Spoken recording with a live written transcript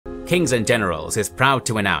Kings and Generals is proud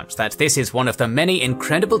to announce that this is one of the many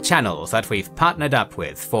incredible channels that we've partnered up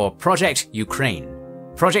with for Project Ukraine.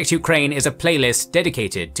 Project Ukraine is a playlist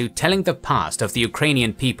dedicated to telling the past of the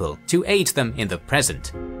Ukrainian people to aid them in the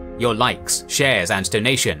present. Your likes, shares and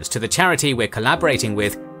donations to the charity we're collaborating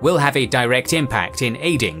with will have a direct impact in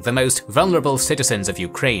aiding the most vulnerable citizens of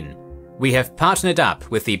Ukraine. We have partnered up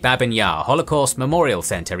with the Babyn Holocaust Memorial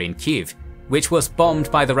Center in Kyiv, which was bombed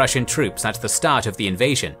by the Russian troops at the start of the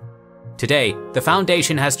invasion. Today, the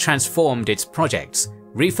foundation has transformed its projects,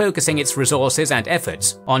 refocusing its resources and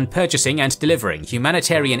efforts on purchasing and delivering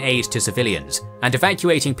humanitarian aid to civilians and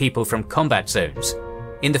evacuating people from combat zones.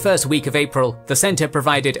 In the first week of April, the center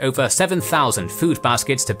provided over 7,000 food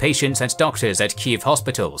baskets to patients and doctors at Kyiv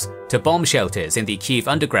hospitals, to bomb shelters in the Kyiv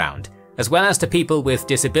underground, as well as to people with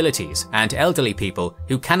disabilities and elderly people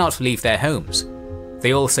who cannot leave their homes.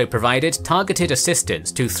 They also provided targeted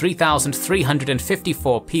assistance to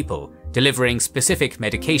 3,354 people, delivering specific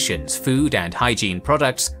medications, food and hygiene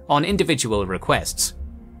products on individual requests.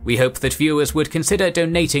 We hope that viewers would consider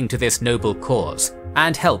donating to this noble cause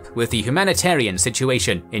and help with the humanitarian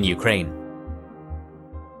situation in Ukraine.